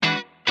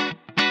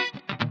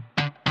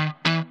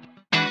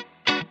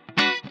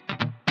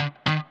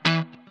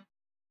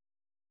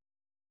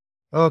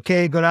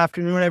Okay, good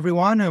afternoon,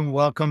 everyone, and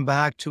welcome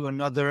back to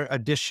another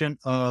edition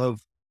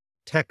of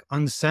Tech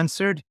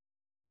Uncensored.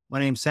 My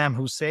name's Sam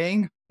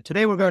Hussein.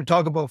 Today, we're going to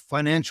talk about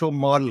financial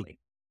modeling.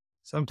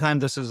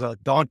 Sometimes this is a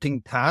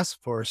daunting task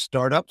for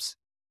startups.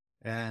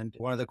 And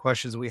one of the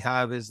questions we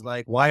have is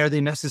like, why are they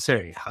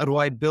necessary? How do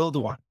I build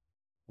one?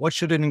 What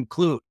should it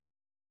include?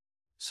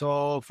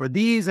 So for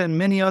these and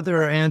many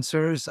other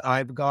answers,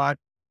 I've got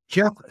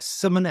Geoff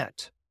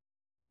Simonett,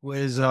 who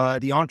is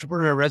the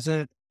entrepreneur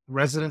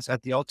residence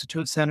at the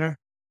Altitude Center,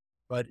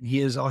 but he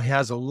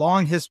has a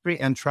long history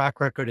and track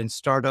record in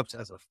startups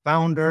as a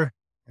founder,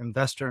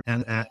 investor,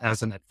 and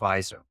as an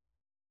advisor.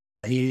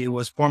 He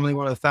was formerly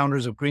one of the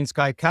founders of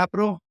GreenSky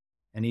Capital,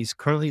 and he's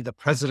currently the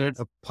president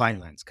of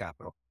Pinelands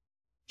Capital.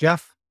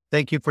 Geoff,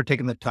 thank you for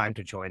taking the time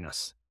to join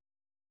us.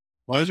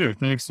 Pleasure.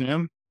 Thanks,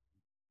 Sam.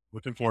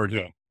 Looking forward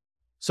to it.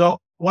 So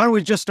why don't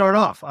we just start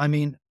off? I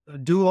mean,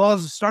 do all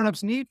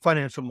startups need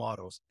financial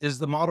models? Is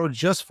the model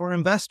just for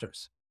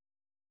investors?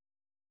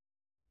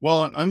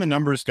 Well, I'm a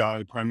numbers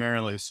guy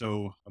primarily,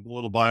 so I'm a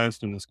little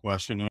biased in this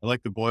question. I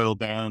like to boil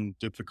down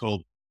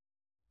difficult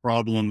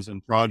problems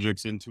and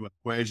projects into an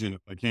equation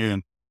if I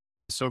can.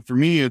 So for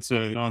me, it's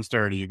a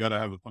non-starter. You got to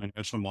have a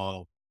financial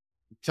model.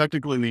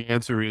 Technically, the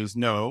answer is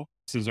no.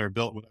 These are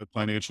built without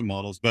financial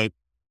models, but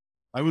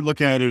I would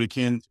look at it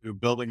akin to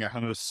building a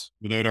house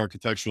without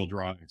architectural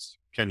drawings.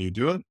 Can you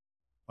do it?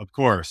 Of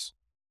course.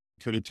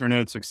 Could it turn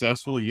out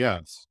successful?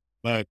 Yes.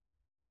 But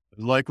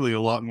there's likely a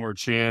lot more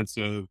chance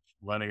of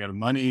running out of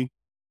money,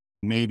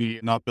 maybe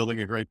not building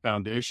a great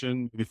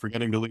foundation, maybe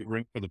forgetting to leave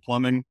room for the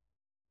plumbing,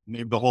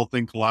 maybe the whole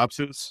thing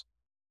collapses.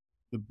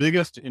 The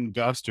biggest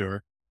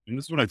investor, and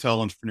this is what I tell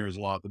entrepreneurs a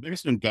lot, the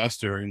biggest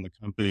investor in the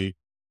company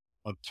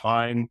of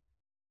time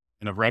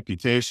and of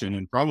reputation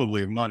and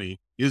probably of money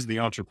is the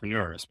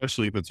entrepreneur,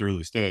 especially if it's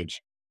early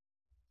stage.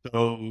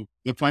 So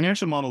the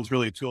financial model is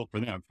really a tool for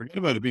them. Forget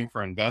about it being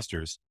for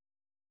investors.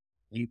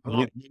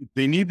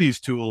 They need these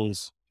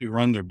tools to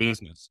run their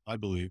business, I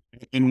believe.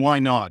 And why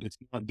not? It's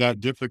not that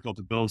difficult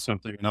to build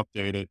something and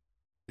update it.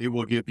 It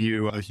will give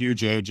you a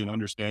huge edge in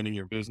understanding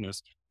your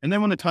business. And then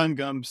when the time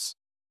comes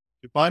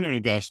to find an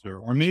investor,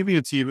 or maybe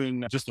it's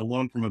even just a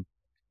loan from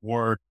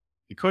or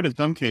it could in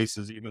some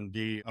cases even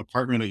be a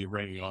partner that you're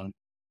bringing on.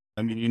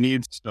 I mean, you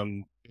need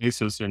some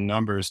basis in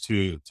numbers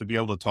to be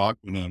able to talk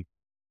with them.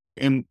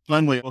 And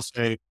finally, I'll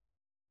say,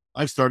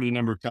 I've started a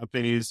number of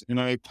companies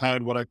and I've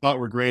had what I thought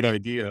were great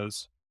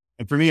ideas.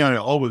 And for me, I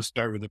always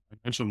start with a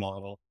financial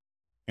model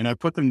and I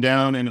put them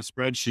down in a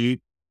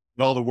spreadsheet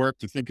with all the work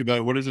to think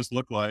about what does this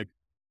look like?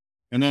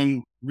 And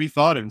then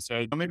rethought it and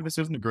said, oh, maybe this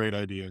isn't a great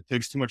idea. It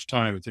takes too much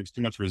time. It takes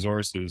too much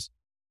resources,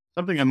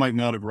 something I might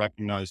not have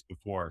recognized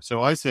before.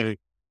 So I say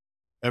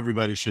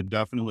everybody should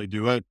definitely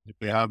do it. If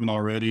they haven't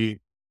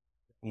already,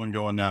 one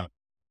going now.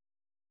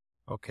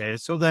 Okay,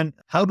 so then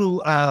how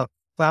do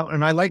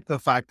and I like the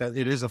fact that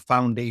it is a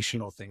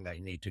foundational thing that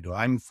you need to do.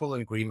 I'm full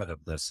in agreement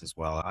of this as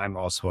well. I'm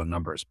also a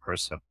numbers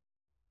person.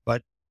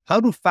 But how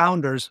do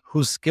founders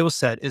whose skill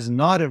set is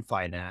not in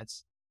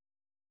finance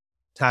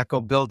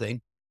tackle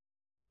building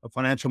a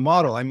financial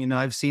model? I mean,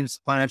 I've seen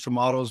financial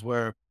models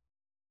where,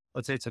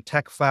 let's say it's a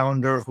tech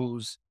founder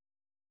who's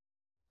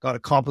got a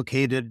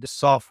complicated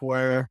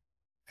software,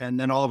 and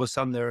then all of a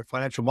sudden their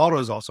financial model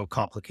is also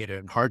complicated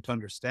and hard to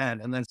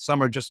understand. And then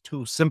some are just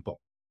too simple.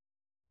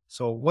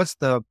 So what's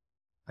the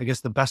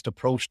best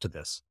approach to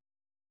this?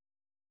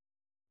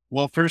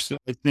 Well, first,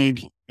 I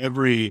think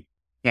every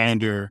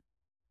founder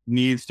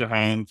needs to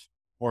have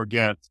or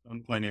get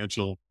some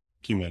financial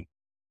acumen.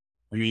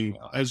 I mean,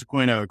 as you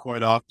point out,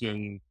 quite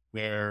often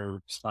there are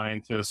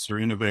scientists or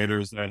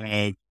innovators that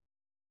have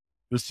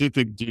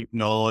specific deep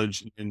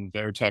knowledge in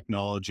their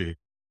technology.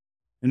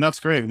 And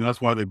that's great. And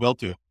that's why they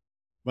built it.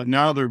 But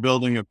now they're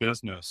building a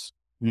business.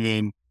 I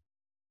mean,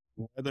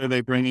 whether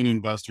they bring in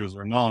investors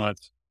or not,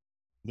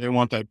 they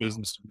want that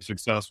business to be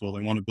successful.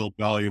 They want to build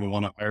value. They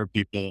want to hire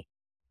people.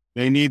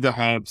 They need to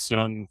have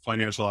some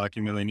financial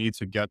acumen. They need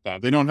to get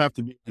that. They don't have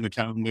to be an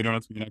accountant. They don't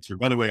have to be an expert.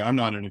 By the way, I'm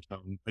not an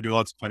accountant. I do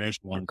lots of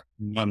financial work.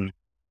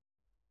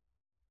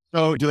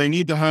 So do they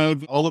need to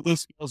have all of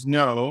those skills?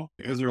 No.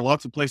 Is there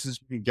lots of places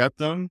you can get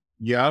them?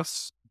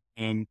 Yes.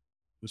 And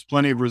there's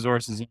plenty of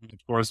resources, of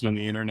course, on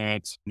the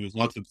internet. There's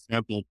lots of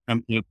sample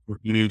templates for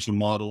financial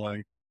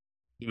modeling.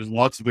 There's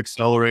lots of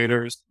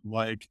accelerators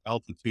like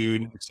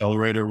Altitude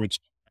Accelerator, which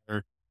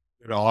are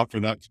there to offer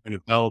that kind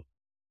of help.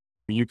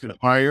 You could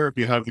hire, if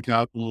you have the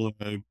capital,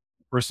 a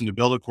person to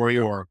build it for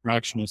you or a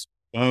fractional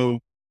CFO.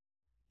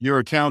 Your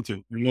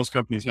accountant, and most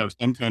companies have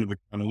some kind of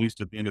account, at least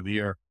at the end of the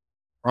year,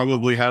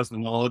 probably has the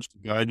knowledge to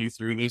guide you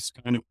through this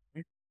kind of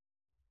thing.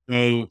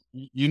 So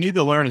you need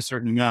to learn a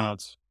certain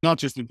amount, not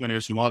just in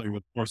financial modeling,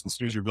 but of course, as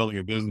soon as you're building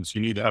a business,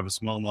 you need to have a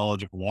small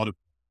knowledge of a lot of,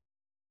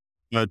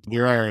 but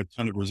there are a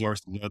ton of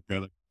resources out there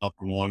that can help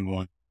you along the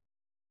way.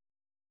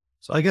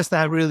 So I guess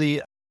that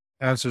really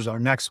answers our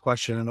next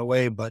question in a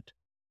way, but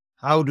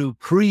how do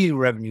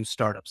pre-revenue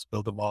startups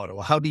build a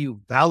model? How do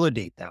you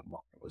validate that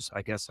model?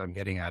 I guess I'm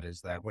getting at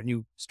is that when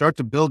you start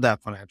to build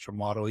that financial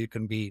model, you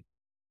can be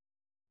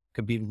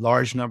Could be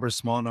large numbers,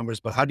 small numbers,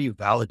 but how do you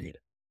validate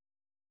it?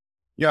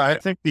 Yeah, I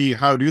think the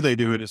how do they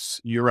do it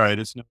is, you're right.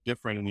 It's no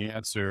different in the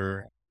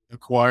answer.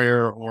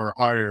 Acquire or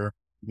hire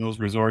those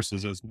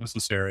resources as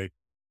necessary.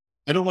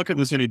 I don't look at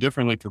this any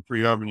differently for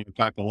pre-revenue. In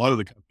fact, a lot of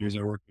the companies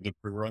I work with are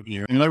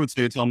pre-revenue. And I would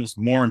say it's almost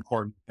more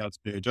important at that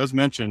stage. As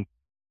mentioned,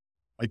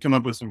 I come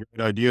up with some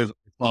great ideas,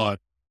 I thought,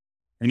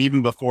 and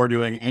even before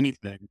doing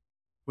anything,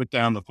 put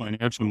down the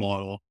financial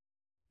model.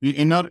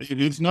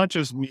 It's not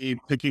just me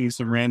picking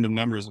some random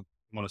numbers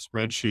on a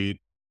spreadsheet.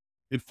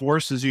 It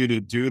forces you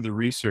to do the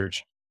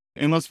research.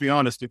 And let's be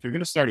honest, if you're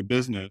going to start a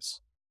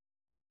business,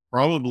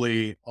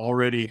 probably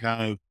already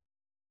have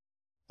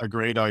a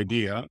great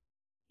idea.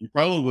 You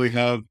probably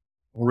have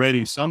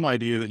already some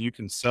idea that you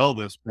can sell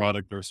this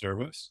product or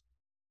service.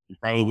 You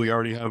probably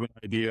already have an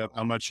idea of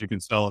how much you can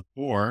sell it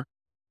for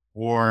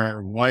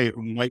or why it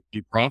might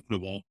be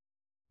profitable.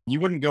 You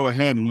wouldn't go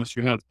ahead unless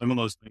you had some of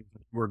those things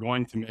that you were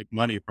going to make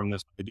money from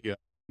this idea.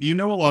 You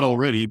know a lot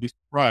already, you'd be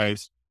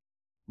surprised.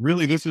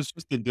 Really, this is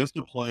just a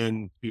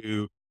discipline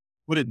to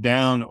put it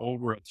down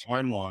over a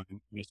timeline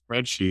in a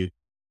spreadsheet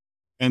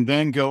and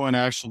then go and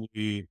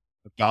actually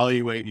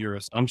evaluate your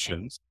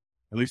assumptions,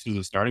 at least as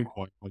a starting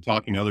point, by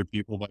talking to other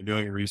people, by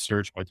doing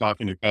research, by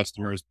talking to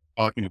customers,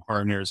 talking to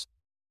partners,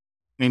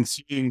 and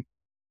seeing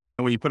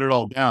when you put it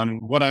all down,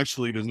 what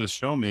actually does this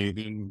show me?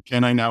 And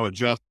can I now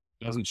adjust?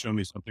 It doesn't show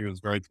me something that's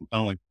very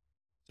compelling.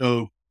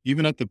 So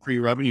even at the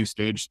pre-revenue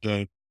stage,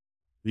 the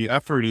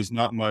effort is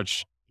not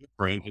much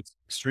different. It's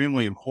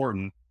extremely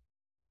important.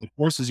 It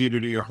forces you to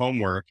do your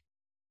homework.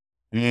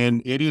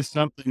 And it is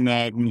something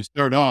that when you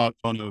start off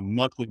on a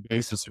monthly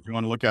basis, if you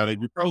want to look at it,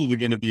 you're probably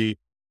going to be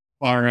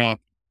far off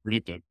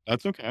predicted.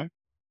 That's okay.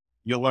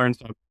 You'll learn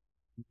something.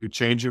 You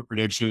change your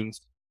predictions,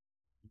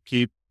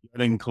 keep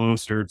getting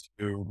closer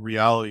to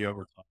reality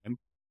over time.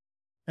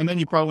 And then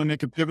you probably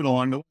make a pivot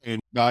along the way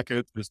and back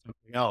it to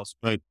something else.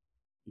 But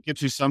it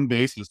gives you some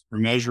basis for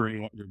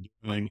measuring what you're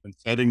doing and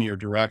setting your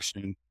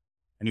direction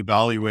and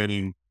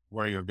evaluating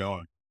where you're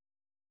going.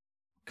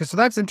 Okay, so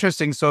that's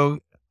interesting. So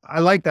I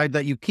like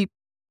that you keep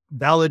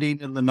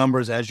validating the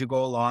numbers as you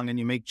go along and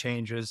you make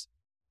changes.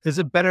 Is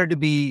it better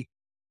to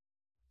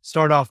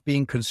start off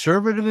being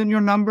conservative in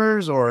your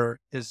numbers, or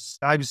is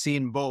I've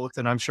seen both,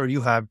 and I'm sure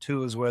you have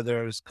too, is where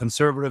there's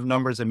conservative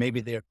numbers and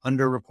maybe they're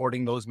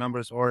underreporting those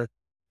numbers, or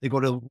they go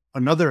to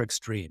another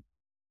extreme.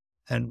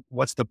 And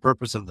what's the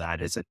purpose of that?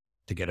 Is it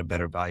to get a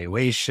better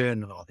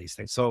valuation and all these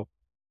things? So,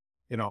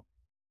 you know,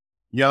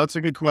 Yeah, that's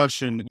a good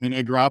question. And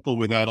I grapple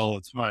with that all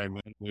the time.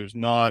 And there's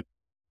not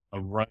a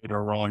right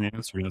or wrong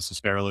answer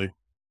necessarily.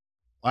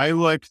 I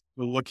like to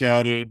look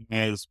at it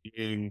as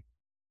being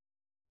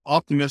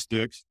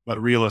optimistic,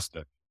 but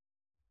realistic.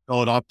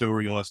 Call it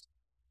opto-realistic.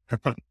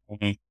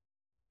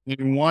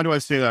 And why do I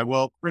say that?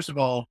 Well, first of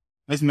all,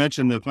 as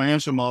mentioned, the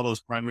financial model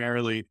is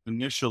primarily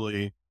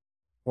initially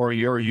for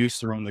your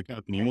use around the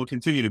company and will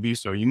continue to be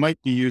so. You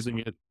might be using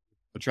it to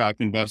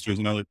attract investors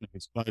and other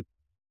things, but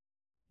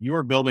you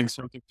are building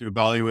something to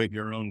evaluate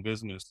your own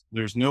business.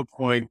 There's no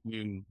point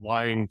in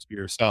lying to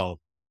yourself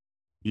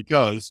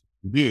because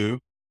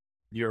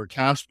your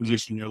cash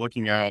position you're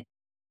looking at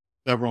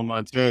several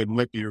months ahead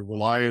might be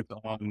relying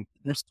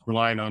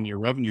on your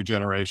revenue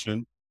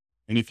generation.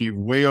 And if you've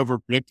way over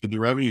predicted the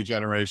revenue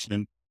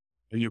generation,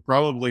 then you're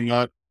probably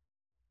not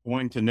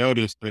going to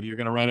notice that you're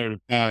going to run out of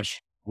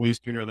cash way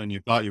sooner than you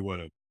thought you would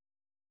have.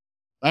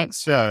 That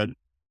said,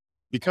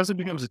 because it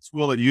becomes a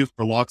tool that you use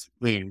for lots of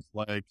things,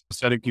 like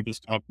setting people's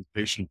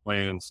compensation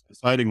plans,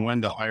 deciding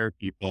when to hire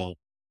people,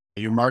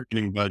 your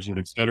marketing budget,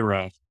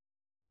 etc.,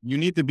 you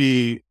need to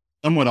be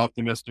somewhat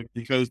optimistic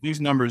because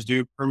these numbers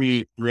do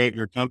permeate throughout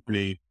your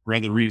company for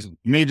other reasons.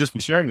 You may just be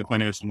sharing the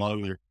financial model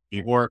with your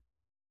company or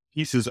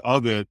pieces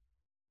of it,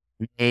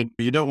 and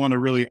you don't want to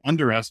really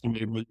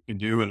underestimate what you can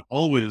do and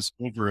always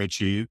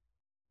overachieve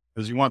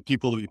because you want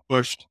people to be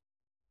pushed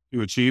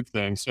to achieve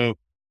things. So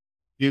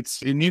it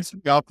needs to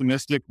be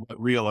optimistic but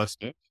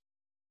realistic.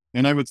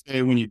 And I would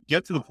say when you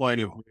get to the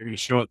point of where you're going to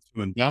show it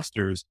to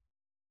investors,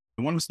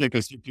 the one mistake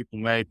I see people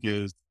make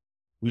is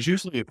there's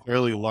usually a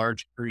fairly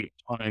large period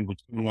of time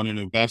between when an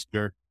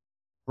investor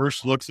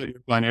first looks at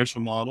your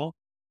financial model,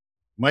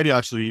 might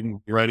actually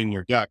even be writing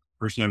your deck,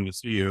 first time to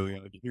see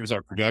you, here's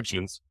our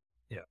projections,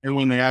 yeah. and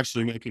when they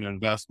actually make an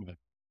investment.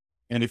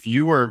 And if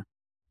you were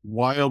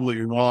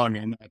wildly wrong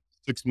in that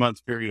 6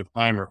 month period of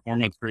time or 4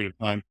 month period of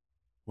time,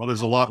 well,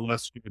 there's a lot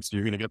less chance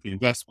you're going to get the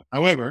investment.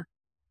 However,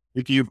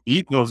 if you've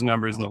eat those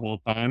numbers the whole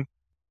time,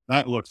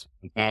 that looks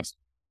fantastic.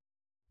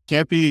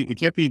 It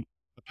can't be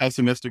a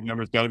pessimistic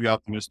number. It's got to be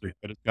optimistic,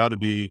 but it's got to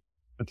be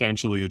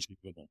potentially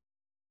achievable.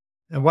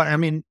 And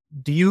when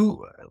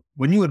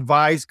you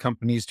advise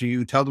companies, do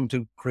you tell them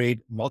to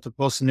create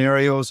multiple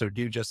scenarios, or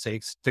do you just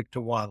say stick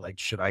to one? Like,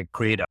 should I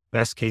create a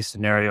best case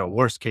scenario,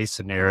 worst case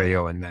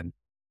scenario, and then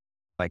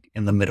like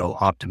in the middle,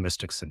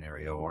 optimistic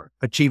scenario or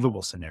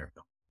achievable scenario?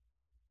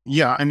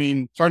 Yeah, I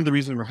mean, part of the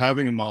reason we're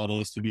having a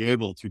model is to be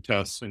able to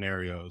test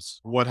scenarios.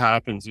 What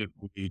happens if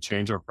we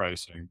change our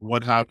pricing?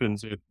 What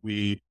happens if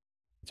we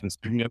can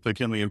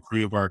significantly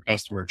improve our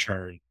customer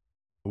churn?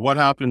 What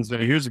happens there?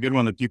 Here's a good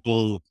one that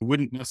people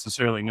wouldn't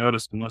necessarily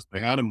notice unless they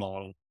had a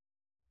model.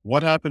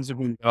 What happens if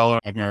we get all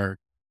of our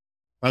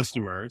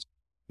customers,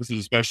 this is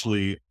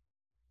especially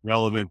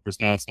relevant for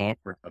SaaS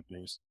software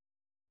companies,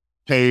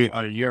 pay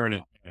a year in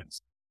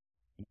advance?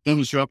 It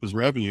doesn't show up as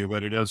revenue,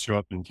 but it does show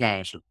up in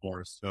cash, of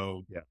course.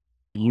 So Yeah.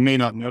 you may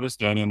not notice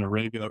that on a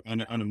regular,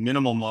 on a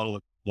minimal model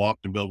that you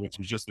have to build, which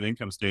is just an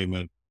income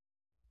statement.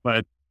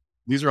 But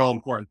these are all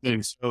important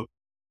things. So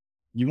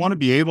you want to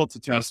be able to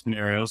test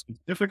scenarios.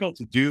 It's difficult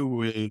to do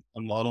with a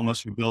model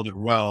unless you build it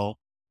well,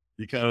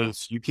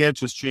 because you can't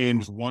just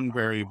change one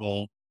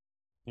variable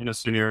in a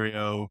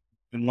scenario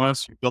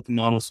unless you built the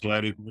model so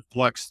that it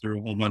reflects through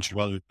a whole bunch of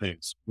other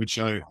things, which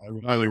I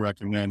would highly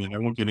recommend. And I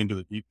won't get into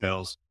the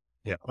details.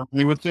 Yeah.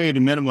 I would say at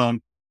a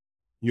minimum,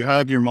 you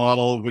have your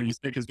model, what you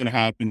think is going to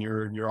happen,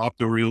 your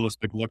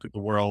opto-realistic look at the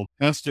world,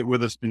 test it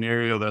with a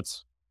scenario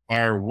that's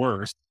far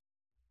worse.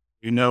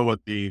 You know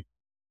what the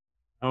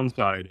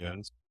downside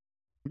is.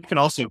 You can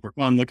also, for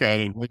fun, look at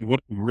it, what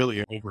can we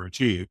really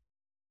overachieve,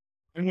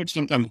 in which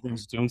sometimes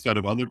brings its own set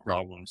of other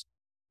problems.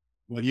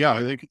 But yeah,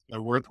 I think it's a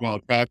worthwhile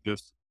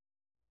practice.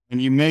 And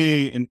you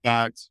may, in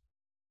fact,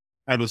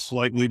 have a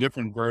slightly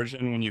different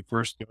version when you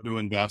first go to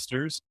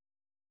investors.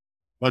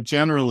 But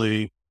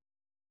generally,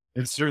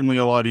 it's certainly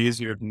a lot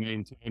easier to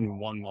maintain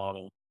one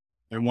model,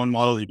 and one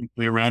model you can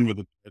play around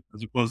with,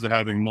 as opposed to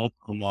having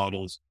multiple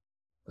models,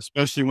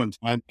 especially when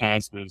time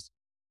passes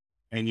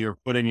and you're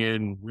putting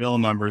in real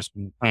numbers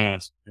from the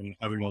past and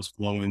having those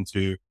flow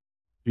into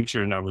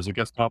future numbers. It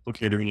gets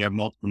complicated when you have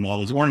multiple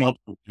models or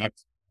multiple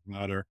checks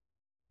matter.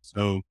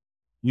 So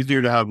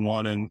easier to have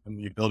one and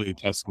the ability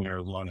to test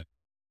scenarios on it.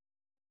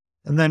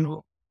 And then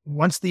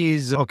once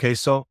these, okay,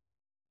 so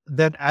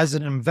then as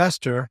an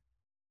investor,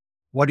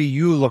 what do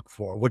you look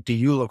for? What do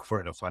you look for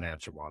in a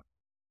financial model?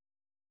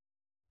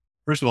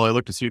 First of all, I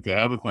look to see if they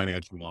have a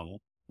financial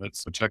model.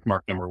 That's a check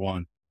mark number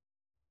one.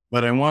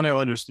 But I want to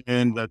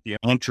understand that the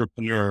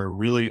entrepreneur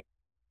really,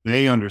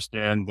 they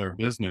understand their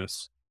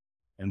business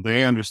and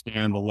they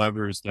understand the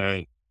levers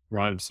that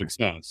drive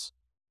success.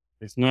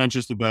 It's not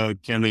just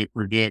about can they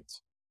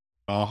predict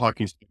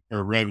hockey stick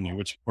or revenue,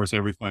 which of course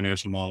every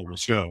financial model will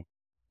show.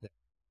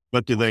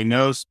 But do they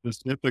know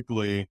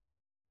specifically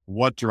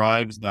what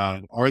drives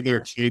that? Are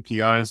there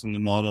KPIs in the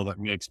model that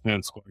make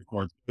sense going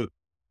forward? At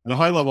a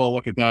high level, I'll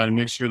look at that and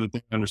make sure that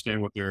they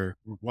understand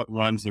what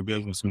runs their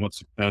business and what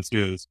success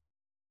is.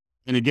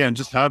 And again,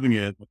 just having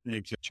it, I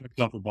think, checks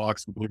off the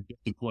box with their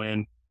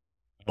discipline.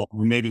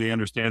 Maybe they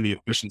understand the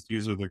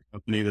efficiencies of their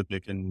company, that they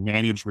can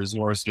manage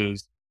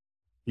resources,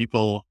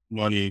 people,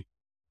 money,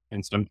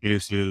 in some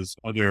cases,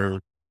 other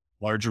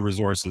larger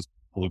resources,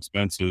 people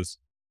expenses.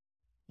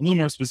 A little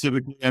more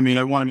specifically, I mean,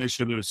 I want to make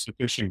sure there's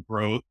sufficient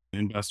growth.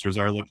 Investors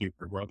are looking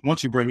for growth.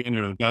 Once you bring in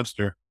an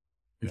investor,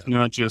 it's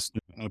not just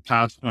a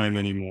pastime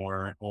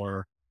anymore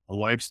or a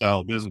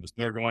lifestyle business.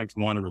 They're going to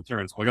want a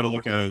return. So I got to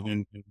look at it.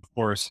 And of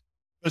course,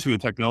 especially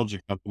with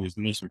technology companies,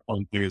 the most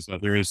important thing is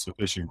that there is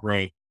sufficient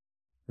growth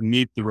to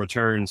meet the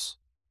returns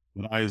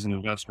that I, as an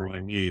investor,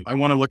 might need. I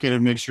want to look at it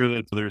and make sure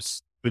that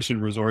there's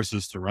sufficient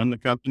resources to run the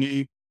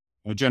company.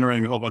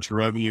 Generating a whole bunch of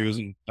revenue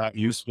isn't that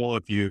useful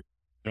if you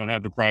don't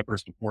have the proper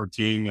support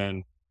team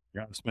and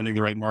you're not spending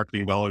the right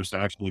marketing dollars to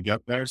actually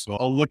get there. So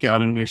I'll look at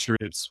it and make sure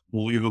it's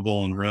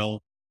believable and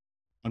real.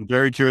 I'm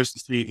very curious to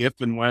see if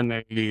and when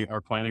they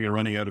are planning on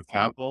running out of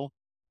capital.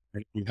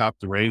 And if we have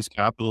to raise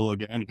capital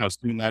again, how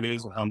soon that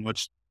is and how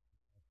much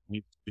it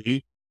needs to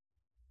be.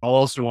 I'll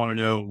also want to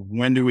know,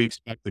 when do we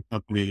expect the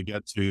company to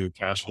get to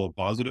cash flow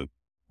positive,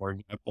 or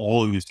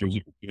all of these things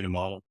you can do in a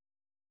model.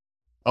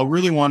 I'll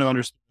really want to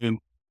understand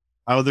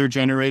how they're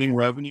generating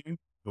revenue,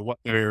 what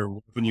their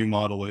revenue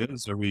model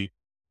is. Are we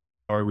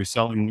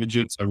selling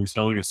widgets? Are we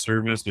selling a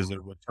service? Is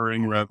it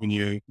recurring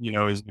revenue?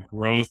 Is the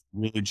growth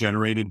really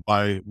generated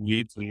by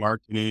leads and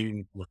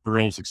marketing,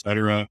 referrals, et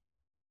cetera?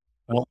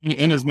 Well,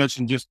 and as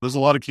mentioned, just there's a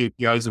lot of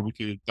KPIs that we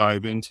could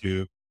dive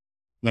into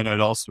that I'd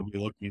also be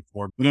looking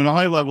for. But on a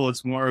high level,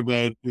 it's more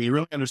about, do they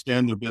really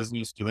understand their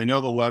business? Do they know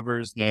the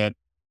levers that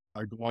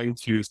are going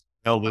to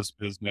scale this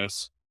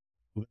business?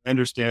 Do they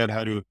understand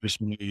how to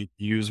efficiently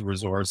use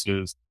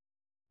resources?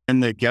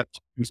 And they get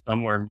to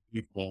somewhere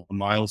equal, a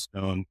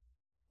milestone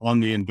on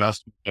the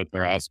investment that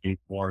they're asking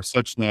for,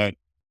 such that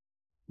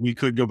we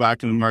could go back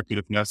to the market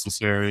if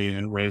necessary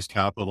and raise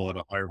capital at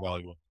a higher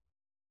value.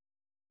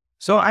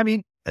 So, I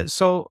mean,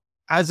 so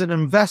as an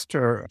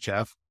investor,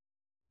 Geoff,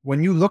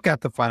 when you look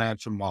at the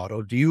financial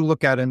model, do you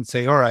look at it and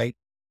say, all right,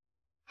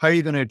 how are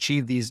you going to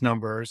achieve these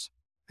numbers?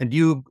 And do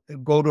you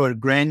go to a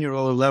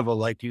granular level?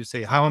 Like, do you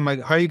say, how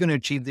are you going to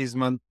achieve these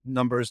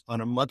numbers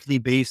on a monthly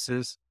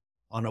basis,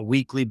 on a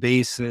weekly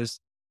basis?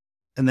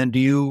 And then do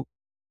you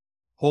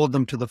hold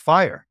them to the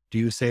fire? Do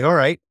you say, all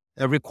right,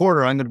 every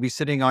quarter I'm going to be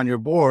sitting on your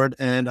board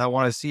and I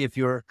want to see if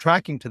you're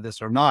tracking to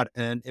this or not.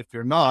 And if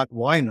you're not,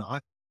 why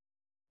not?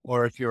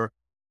 Or if you're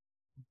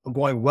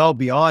going well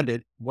beyond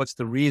it, what's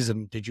the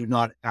reason? Did you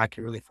not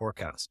accurately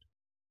forecast?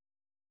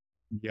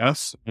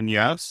 Yes and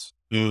yes.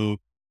 So,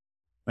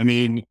 I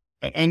mean,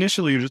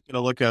 Initially, you're just going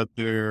to look at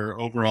their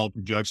overall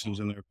projections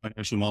and their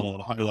financial model at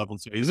a high level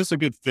and say, is this a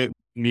good fit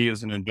for me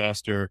as an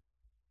investor?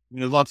 I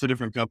mean, there's lots of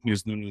different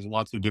companies and there's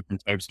lots of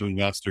different types of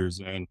investors.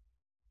 And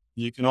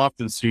you can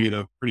often see at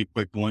a pretty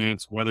quick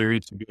glance whether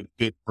it's a good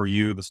fit for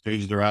you, the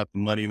stage they're at, the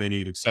money they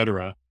need, et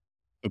cetera.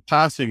 But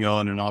passing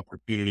on an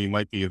opportunity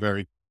might be a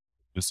very good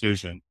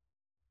decision.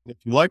 If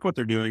you like what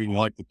they're doing, you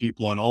like the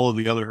people and all of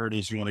the other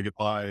hurdles you want to get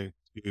by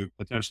to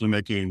potentially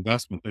making an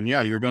investment, then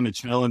yeah, you're going to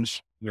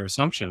challenge their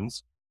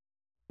assumptions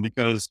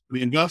because for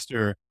the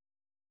investor,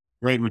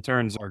 great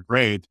returns are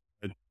great,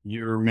 but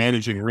you're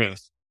managing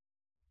risk.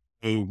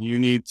 So you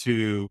need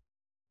to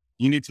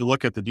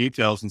look at the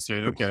details and say,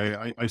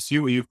 okay, I see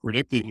what you've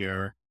predicted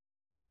here.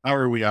 How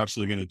are we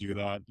actually going to do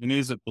that? And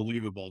is it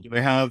believable? Do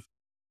they have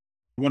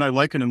what I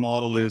like in a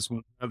model is when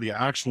they have the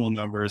actual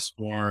numbers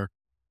for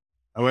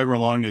however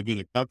long they've been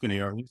a company,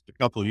 or at least a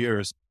couple of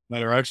years,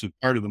 that are actually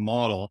part of the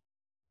model,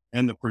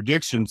 and the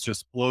predictions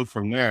just flow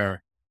from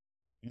there.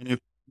 And if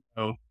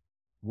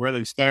where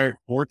they start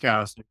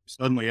forecasting,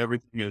 suddenly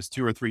everything is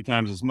 2 or 3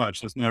 times as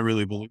much. That's not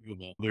really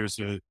believable.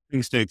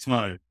 Things take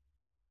time.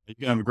 You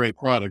can have a great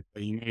product,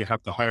 but you may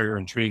have to hire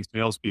and train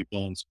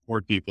salespeople and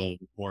support people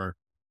before.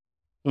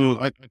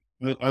 So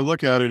I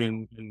look at it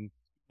and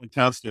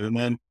test it. And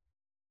then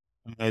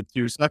to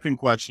your second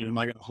question, am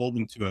I going to hold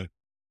them to it?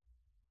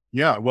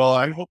 Yeah, well,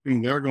 I'm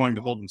hoping they're going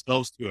to hold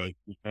themselves to it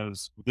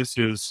because this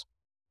is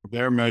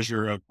their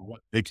measure of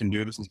what they can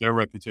do. This is their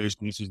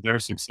reputation. This is their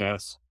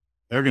success.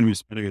 They're going to be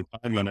spending a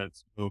time on it.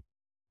 So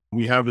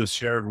we have this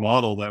shared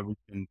model that we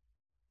can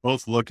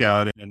both look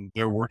at and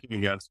they're working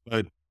against.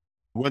 But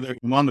whether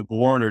I'm on the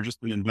board or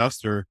just an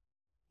investor,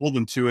 hold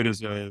them to it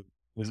is an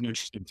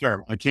interesting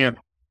term. I can't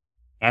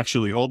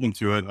actually hold them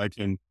to it. I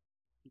can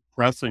keep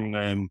pressing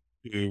them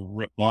to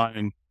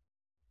refine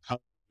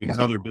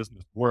how their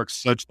business works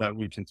such that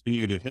we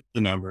continue to hit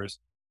the numbers.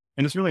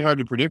 And it's really hard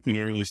to predict in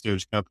early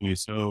stage companies.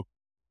 So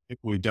if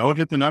we don't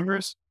hit the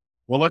numbers,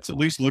 well, let's at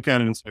least look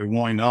at it and say,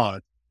 why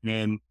not?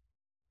 And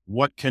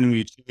what can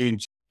we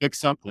change, fix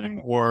something,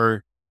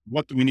 or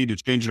what do we need to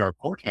change in our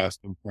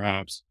forecasting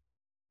perhaps?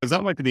 Because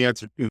that might be the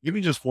answer too.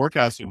 Maybe just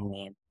forecasting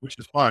wrong, which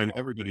is fine.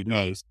 Everybody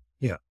does.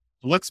 Yeah.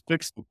 So let's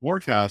fix the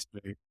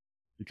forecasting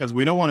because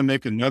we don't want to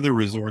make another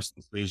resource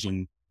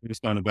decision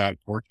based on a bad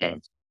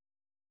forecast.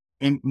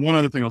 And one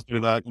other thing I'll say to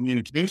that, I mean,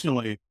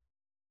 occasionally,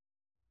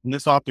 and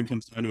this often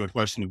comes down to a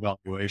question of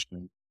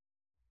valuation.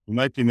 You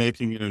might be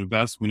making an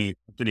investment in a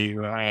company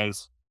who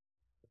has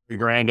very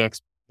grand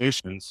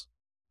expectations.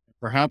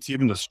 Perhaps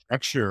even the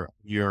structure of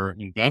your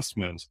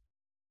investment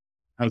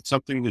has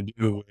something to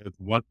do with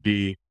what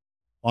the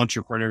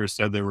entrepreneurs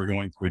said they were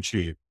going to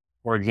achieve.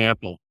 For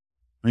example,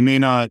 I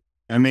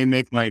may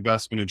make my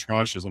investment in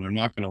tranches and I'm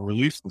not going to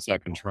release the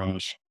second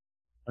tranche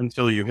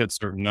until you hit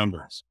certain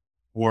numbers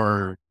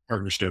or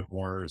partnership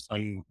or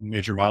some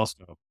major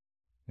milestone.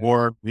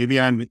 Or maybe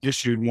I'm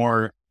issued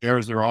more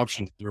shares or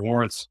options or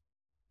warrants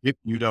if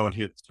you don't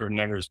hit certain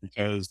numbers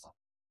because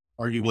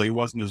arguably it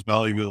wasn't as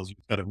valuable as you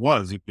said it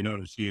was if you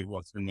don't achieve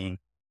what's in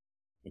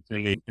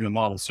the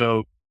model.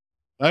 So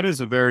that is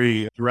a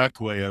very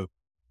direct way of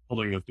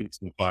holding a feet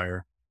in the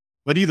fire.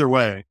 But either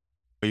way,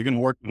 you're going to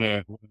work with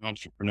an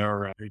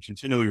entrepreneur and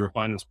continually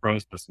refine this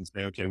process and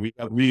say, okay,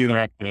 we either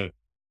have to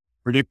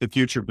predict the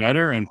future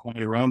better and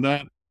plan around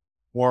that,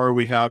 or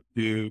we have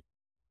to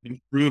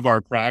improve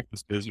our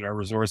practices and our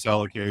resource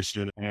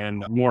allocation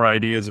and more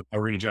ideas of how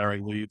we're going to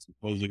generate leads and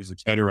close leads, et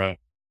cetera,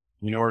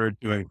 in order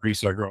to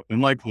increase our growth.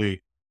 And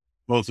likely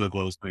both of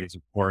those things,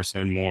 of course,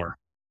 and more.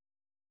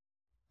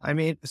 I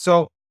mean,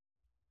 so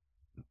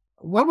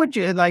what would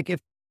you like if,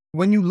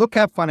 when you look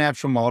at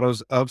financial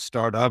models of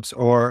startups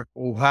or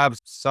who have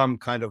some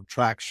kind of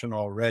traction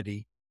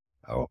already,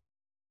 uh,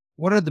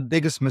 what are the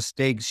biggest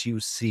mistakes you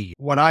see?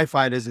 What I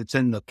find is it's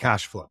in the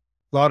cash flow.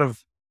 A lot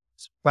of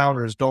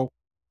founders don't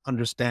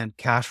understand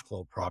cash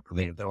flow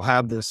properly. They'll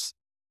have this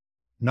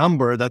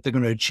number that they're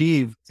going to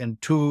achieve in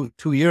two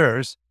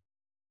years.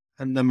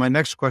 And then my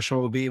next question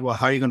will be, well,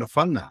 how are you going to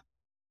fund that?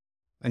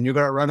 And you're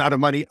going to run out of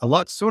money a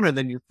lot sooner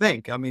than you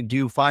think. I mean, do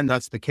you find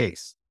that's the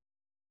case?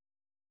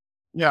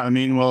 Yeah, I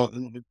mean, well,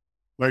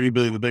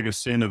 arguably the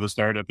biggest sin of a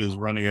startup is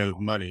running out of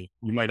money.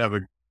 You might have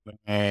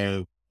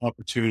a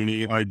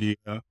opportunity, idea,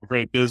 a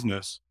great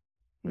business,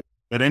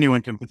 but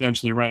anyone can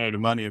potentially run out of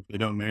money if they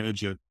don't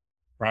manage it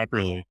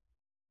properly.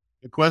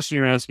 The question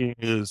you're asking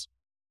is,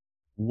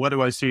 what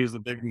do I see as the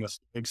big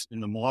mistakes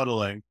in the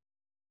modeling?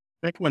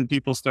 I think when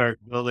people start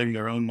building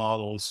their own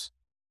models,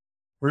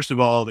 first of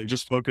all, they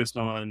just focus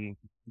on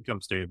income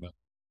statement.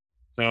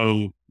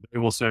 So they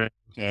will say,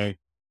 okay,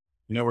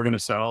 we're going to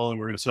sell and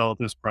we're going to sell at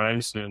this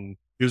price. And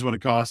here's what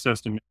it costs us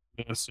to make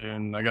this.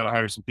 And I got to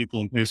hire some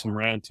people and pay some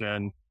rent.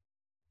 And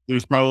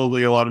there's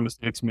probably a lot of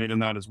mistakes made in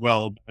that as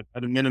well. But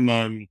at a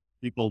minimum,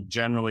 people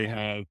generally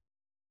have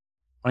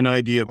an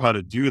idea of how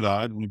to do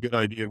that and a good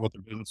idea of what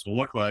their business will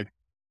look like.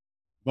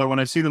 But when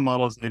I see the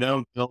models, they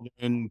don't build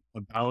in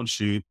a balance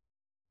sheet.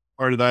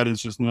 Part of that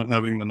is just not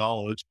having the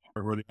knowledge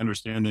or the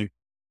understanding.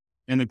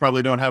 And they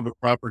probably don't have a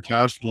proper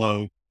cash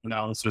flow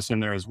analysis in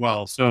there as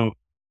well. So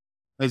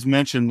as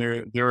mentioned,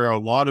 there are a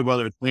lot of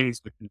other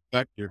things that can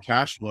affect your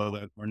cash flow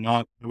that are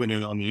not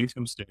evident on the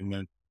income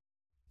statement,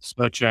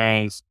 such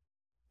as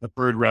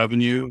deferred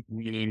revenue,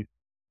 meaning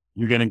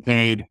you're getting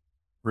paid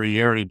for a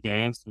year in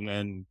advance and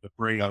then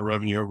deferring out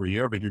revenue over a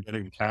year, but you're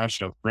getting the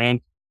cash up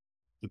front.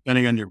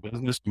 Depending on your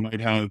business, you might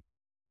have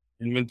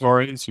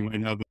inventories, you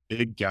might have a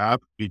big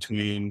gap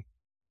between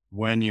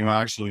when you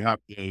actually have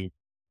to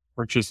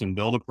purchase and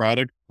build a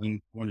product and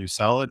when you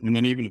sell it. And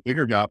then even a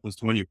bigger gap is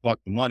to when you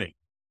collect the money.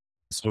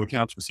 So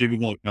accounts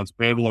receivable, accounts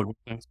payable,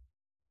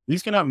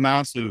 these can have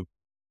massive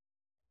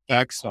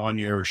effects on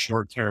your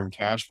short-term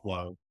cash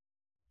flow.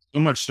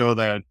 So much so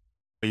that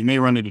you may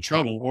run into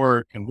trouble,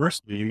 or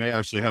conversely, you may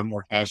actually have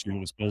more cash at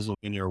your disposal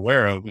than you're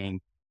aware of.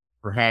 And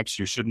perhaps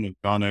you shouldn't have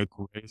gone out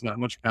to raise that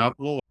much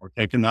capital or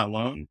taken that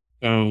loan.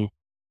 So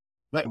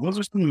those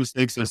are some of the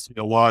mistakes I see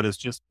a lot, is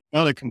just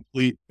not a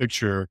complete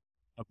picture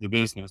of the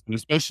business. And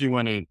especially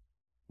when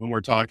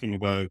we're talking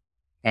about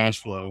cash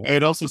flow.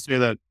 I'd also say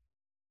that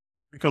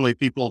frequently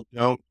people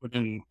don't put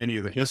in any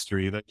of the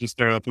history. That just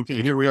start up,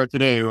 okay, here we are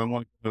today. I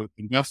want to go with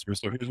investors.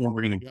 So here's where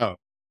we're going to go.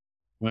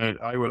 But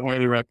I would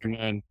highly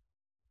recommend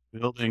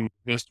building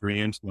history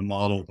into the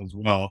model as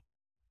well.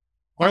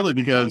 Partly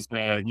because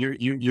you're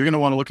going to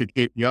want to look at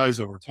KPIs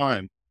over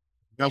time.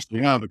 You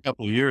actually have a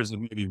couple of years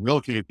of maybe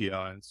real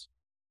KPIs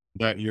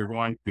that you're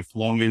going to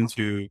flow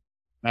into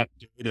that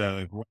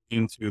data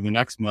into the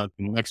next month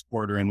and the next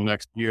quarter and the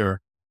next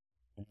year,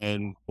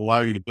 and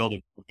allow you to build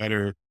a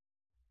better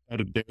set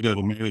of data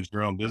to manage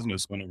your own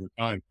business one over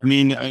time. I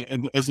mean,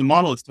 as the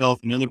model itself,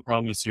 another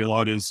problem I see a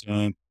lot is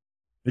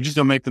they just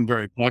don't make them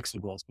very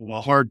flexible. So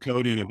they'll hard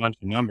coding a bunch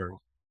of numbers,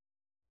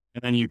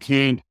 and then you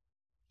can't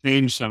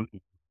change something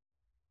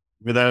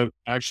without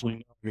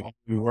actually knowing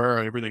where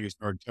everything is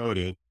hard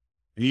coded.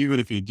 And even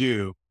if you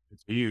do,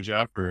 it's a huge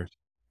effort.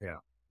 Yeah.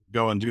 To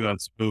go and do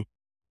that. So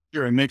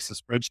sure, it makes the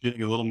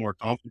spreadsheet a little more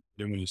complicated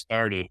when you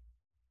started,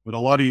 but a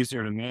lot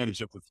easier to manage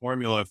if the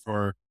formula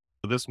for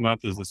this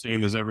month is the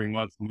same as every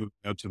month moving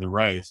out to the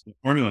right. The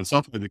formula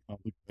itself might be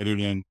complicated,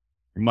 and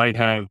you might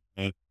have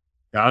a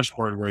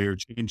dashboard where you're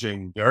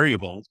changing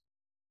variables,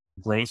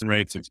 growth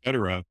rates,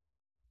 etc.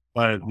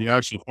 But the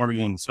actual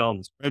formula itself,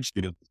 the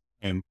spreadsheet is the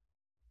same,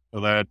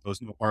 so that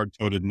those no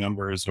hard-coded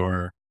numbers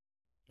or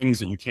things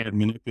that you can't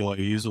manipulate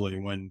easily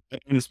and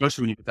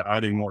especially when you get to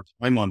adding more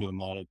time onto the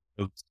model.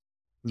 Because,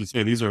 as you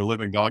say, these are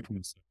living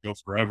documents that go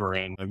forever,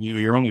 and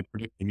you're only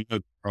predicting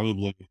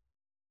probably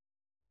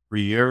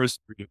 3 years,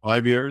 3 to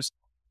 5 years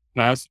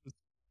passes,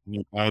 and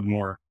you add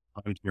more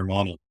time to your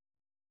model.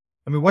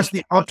 I mean, what's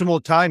the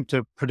optimal time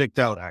to predict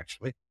out,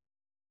 actually?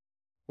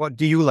 What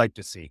do you like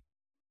to see?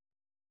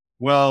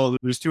 Well,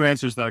 there's two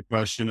answers to that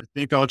question. I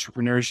think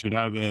entrepreneurs should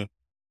have a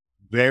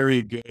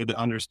very good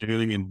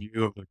understanding and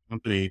view of the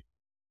company,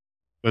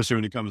 especially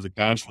when it comes to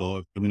cash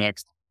flow for the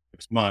next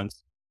 6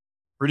 months,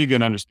 pretty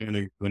good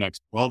understanding for the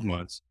next 12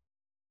 months,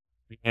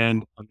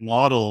 and a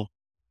model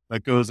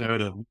that goes out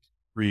at least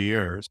 3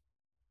 years.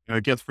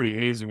 It gets pretty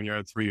hazy when you're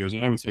at 3 years,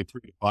 and I would say 3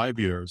 to 5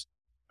 years.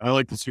 I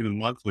like to see them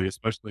monthly,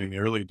 especially in the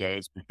early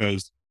days,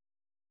 because,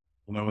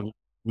 with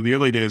the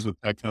early days with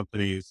tech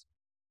companies,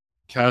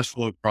 cash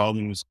flow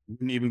problems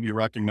wouldn't even be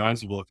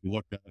recognizable if you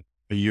looked at it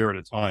a year at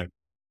a time.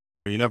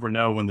 You never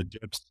know when the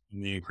dips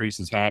and the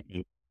increases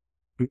happen,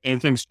 and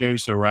things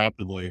change so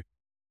rapidly.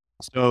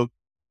 So,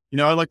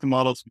 I like the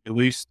model to be at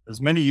least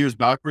as many years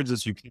backwards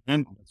as you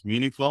can. That's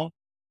meaningful.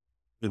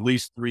 At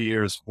least 3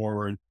 years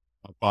forward,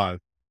 not 5.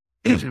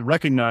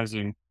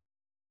 Recognizing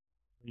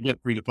you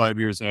get 3 to 5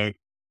 years out.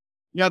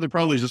 Yeah, they're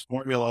probably just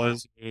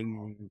formulas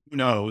and who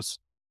knows,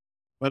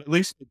 but at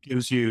least it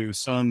gives you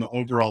some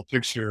overall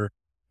picture.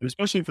 And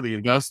especially for the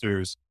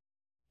investors,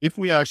 if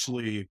we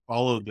actually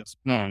follow this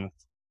path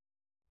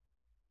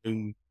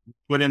and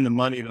put in the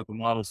money that the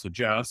model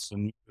suggests,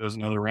 and there's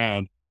another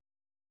round,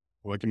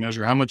 well, I can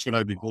measure how much should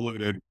I be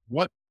diluted?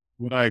 What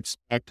would I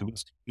expect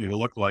this company to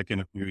look like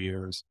in a few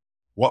years?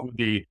 What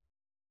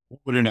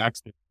would an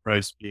exit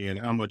price be, and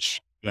how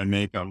much should I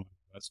make on my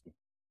investment?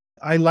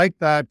 I like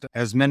that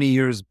as many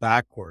years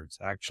backwards,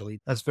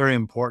 actually. That's very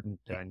important.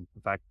 And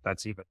in fact,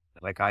 that's even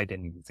like I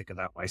didn't even think of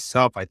that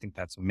myself. I think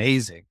that's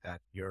amazing that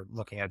you're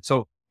looking at.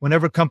 So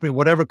whatever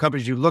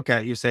companies you look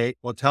at, you say,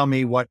 well, tell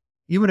me what,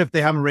 even if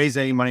they haven't raised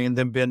any money and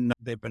they've been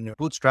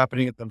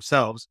bootstrapping it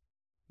themselves,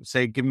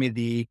 say, give me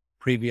the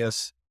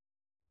previous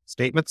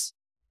statements.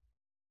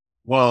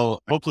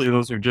 Well, hopefully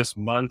those are just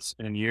months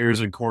and years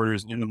and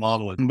quarters in the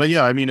model. But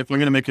yeah, I mean, if I'm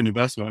going to make an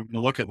investment, I'm going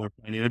to look at their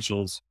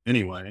financials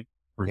anyway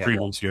for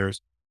previous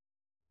years.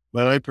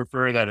 But I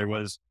prefer that it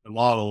was the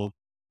model.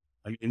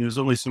 And there's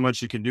only so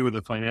much you can do with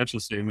a financial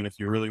statement if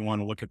you really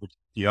want to look at the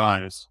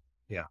KPIs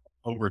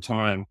over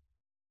time.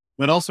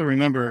 But also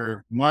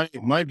remember,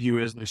 my view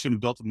is they should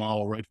have built the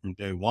model right from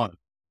day one.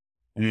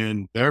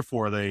 And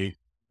therefore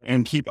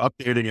and keep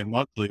updating it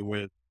monthly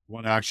with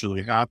what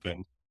actually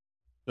happened.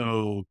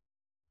 So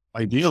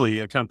ideally,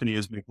 a company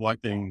has been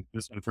collecting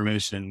this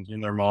information in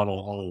their model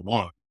all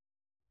along,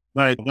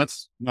 but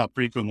that's not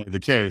frequently the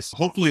case.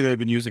 Hopefully they've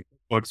been using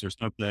QuickBooks or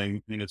something.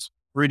 I mean, it's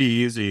pretty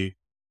easy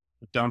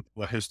dump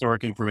the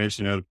historic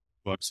information out of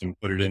books and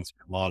put it into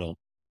your model.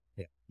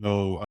 Yeah.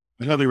 So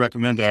I highly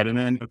recommend that. And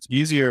then it's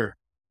easier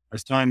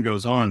as time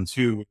goes on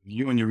too,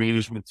 you and your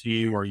management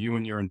team or you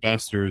and your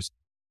investors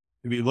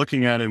to be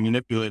looking at and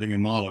manipulating a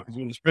model. Because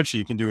with a spreadsheet,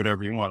 you can do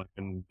whatever you want.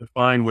 I can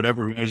define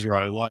whatever measure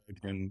I like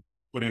and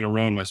put it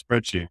around my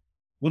spreadsheet. A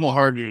little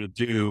harder to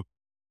do,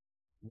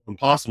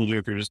 impossible to do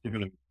if you're just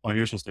giving them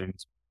financial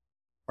statements.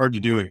 Hard to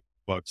do in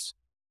books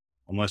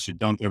unless you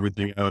dump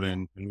everything out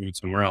and move it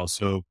somewhere else.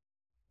 So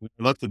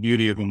that's the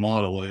beauty of a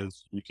model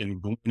is you can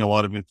glean a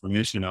lot of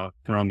information out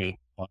from it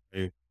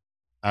by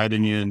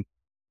adding in,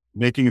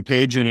 making a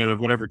page in it of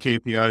whatever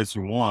KPIs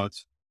you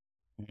want.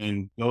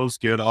 And those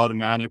get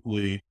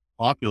automatically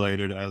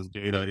populated as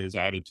data is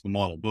added to the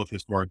model, both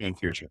historic and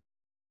future.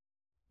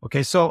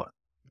 Okay. So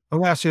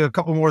I'll ask you a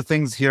couple more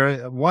things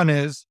here. One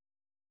is,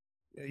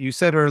 you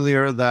said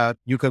earlier that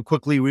you could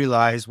quickly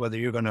realize whether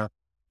you're going to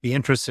be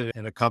interested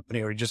in a company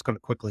or you're just going to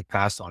quickly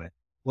pass on it.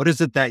 What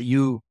is it that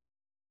you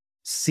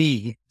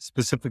see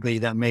specifically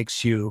that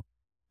makes you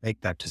make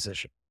that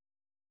decision?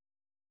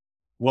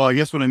 Well, I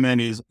guess what I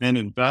meant is an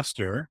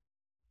investor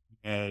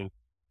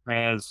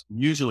has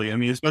usually, I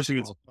mean, especially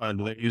if it's a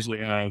fund, they usually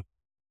have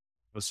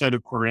a set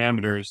of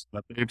parameters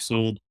that they've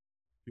sold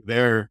to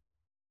their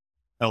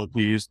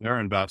LPs, their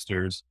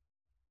investors.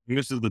 And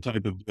this is the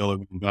type of deal that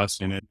we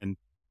invest in it. And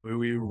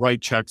we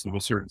write checks of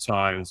a certain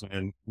size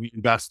and we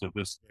invest at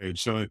this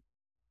stage. So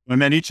I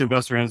mean, each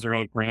investor has their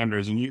own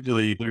parameters and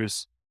usually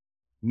there's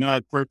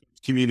not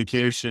perfect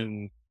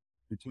communication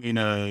between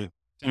a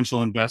potential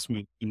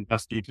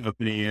investee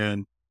company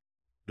and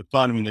the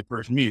fund when they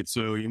first meet.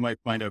 So you might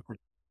find out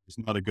it's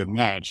not a good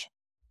match.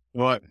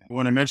 Well,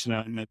 when I mentioned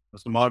that, I meant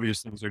some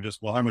obvious things are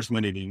just, well, how much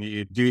money do you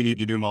need? Do you need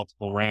to do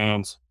multiple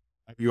rounds?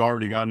 Have you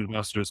already got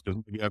investors?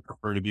 Because maybe I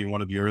prefer to be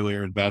one of the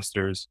earlier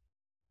investors.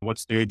 What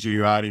stage are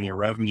you at in your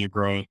revenue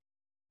growth?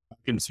 I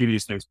can see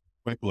these things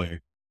quickly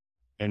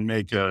and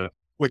make a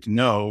quick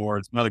no, or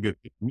it's not a good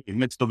fit for me. It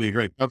might still be a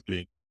great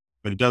company,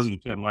 but it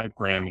doesn't fit my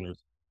parameters.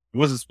 It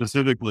wasn't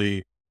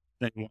specifically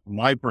saying what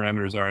my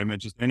parameters are. I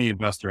meant just any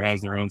investor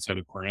has their own set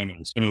of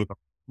parameters. So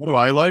what do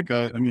I like?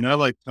 I mean, I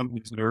like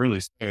companies at an early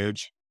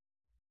stage,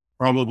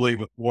 probably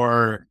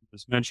before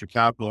this venture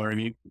capital or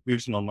any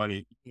institutional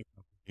money,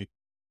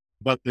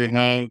 but they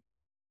have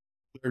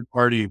third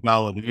party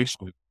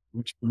validation,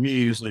 which for me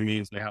usually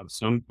means they have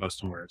some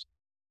customers,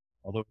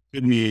 although it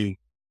could mean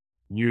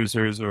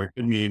users or it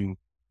could mean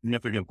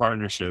significant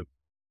partnership.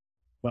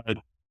 But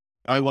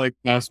I like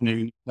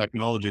fascinating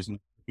technologies and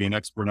be an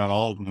expert on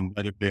all of them.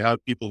 But if they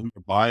have people who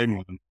are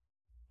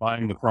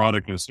buying the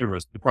product and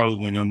service, they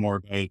probably know more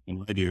about it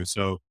than I do.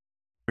 So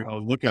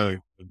I'll look at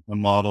a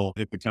model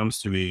if it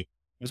comes to me.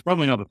 It's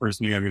probably not the first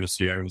thing I'm going to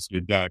see. I'm going to see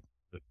a deck.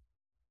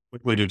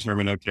 Quickly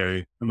determine,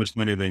 okay, how much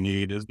money they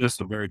need. Is this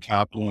a very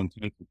capital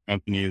intensive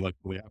company? Like,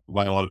 do they have to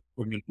buy a lot of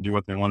equipment to do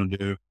what they want to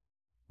do? Do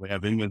they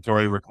have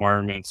inventory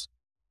requirements?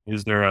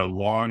 Is there a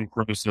long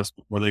process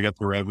before they get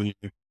the revenue?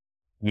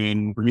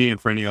 And for me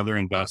and for any other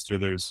investor,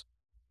 there's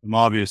some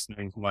obvious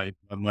things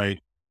that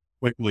might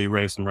quickly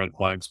raise some red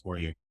flags for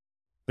you.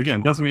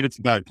 Again, doesn't mean it's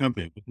a bad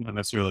company. It's not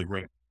necessarily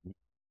great.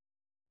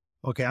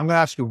 Okay, I'm going to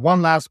ask you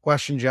one last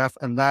question, Geoff,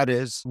 and that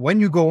is when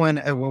you go in,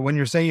 when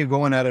you're saying you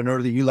go in at an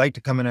early, you like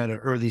to come in at an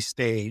early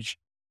stage,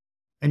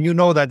 and you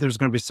know that there's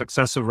going to be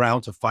successive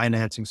rounds of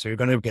financing, so you're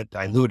going to get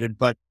diluted.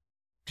 But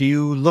do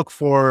you look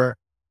for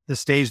the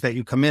stage that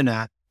you come in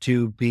at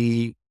to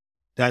be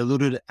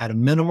diluted at a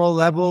minimal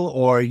level,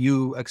 or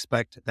you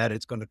expect that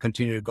it's going to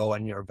continue to go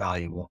and your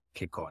value will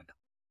keep going?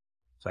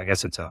 So I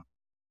guess it's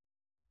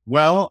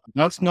Well,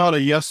 that's not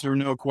a yes or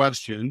no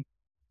question.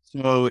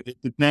 So it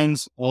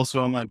depends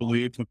also on my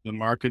belief of the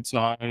market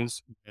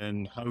size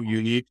and how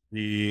unique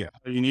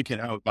and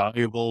how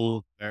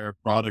valuable their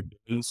product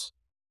is.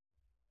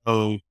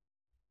 So you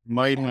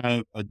might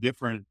have a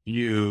different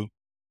view.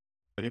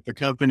 But if the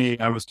company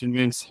I was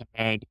convinced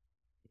had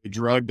a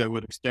drug that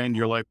would extend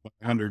your life by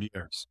 100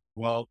 years,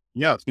 well,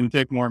 yeah, it's going to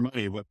take more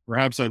money, but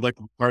perhaps I'd like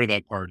to be part of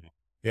that party.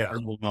 yeah, Or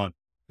will not.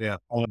 yeah.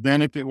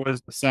 Then if it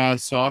was a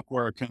SaaS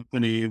software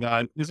company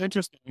that is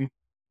interesting,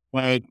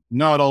 but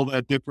not all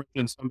that different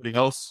than somebody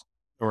else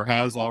or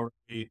has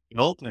already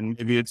built, and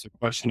maybe it's a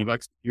question of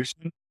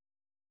execution,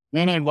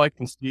 then I'd like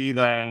to see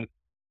that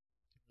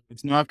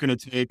it's not going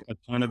to take a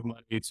ton of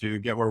money to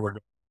get where we're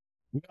going.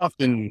 We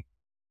often,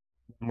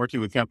 when working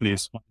with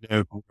companies, find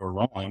out we're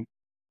wrong.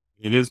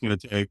 It is going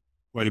to take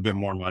quite a bit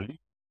more money,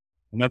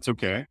 and that's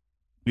okay.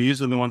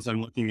 These are the ones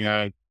I'm looking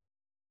at.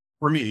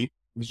 For me,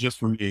 it's just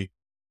for me,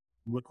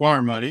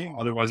 require money.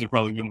 Otherwise, I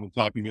probably wouldn't be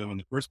talking to them in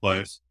the first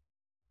place.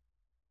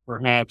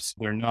 Perhaps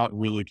they're not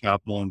really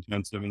capital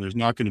intensive and there's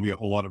not going to be a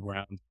whole lot of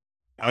rounds.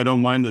 I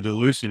don't mind the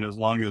dilution as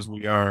long as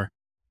we are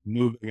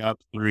moving up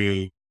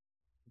through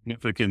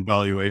significant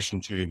valuation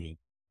changes.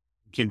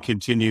 We can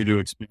continue to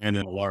expand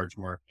in a large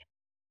market.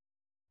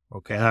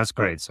 Okay, that's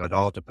great. So it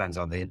all depends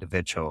on the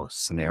individual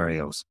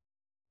scenarios.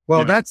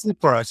 Well, that's it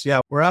for us. Yeah,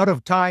 we're out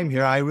of time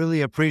here. I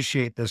really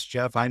appreciate this,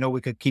 Geoff. I know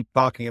we could keep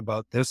talking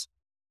about this,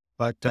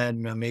 but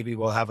then maybe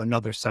we'll have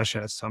another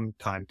session at some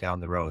time down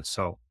the road.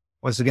 So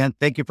once again,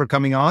 thank you for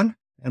coming on.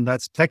 And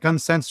that's Tech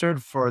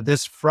Uncensored for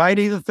this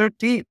Friday the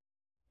 13th.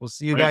 We'll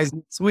see you guys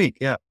next week.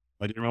 Yeah.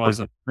 I didn't realize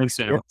that. Thanks,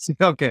 Sam.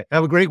 Okay.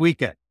 Have a great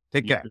weekend.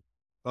 Take care.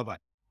 Bye-bye.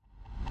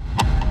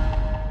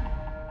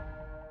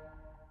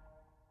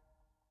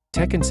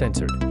 Tech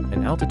Uncensored,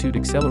 an Altitude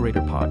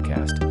Accelerator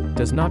podcast,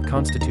 does not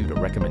constitute a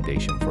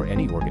recommendation for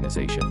any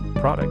organization,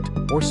 product,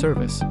 or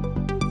service.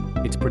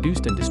 It's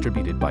produced and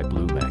distributed by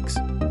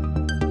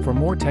BlueMex. For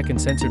more Tech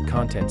Uncensored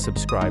content,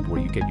 subscribe where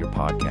you get your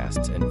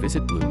podcasts and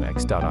visit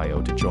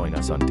bluemex.io to join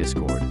us on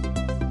Discord.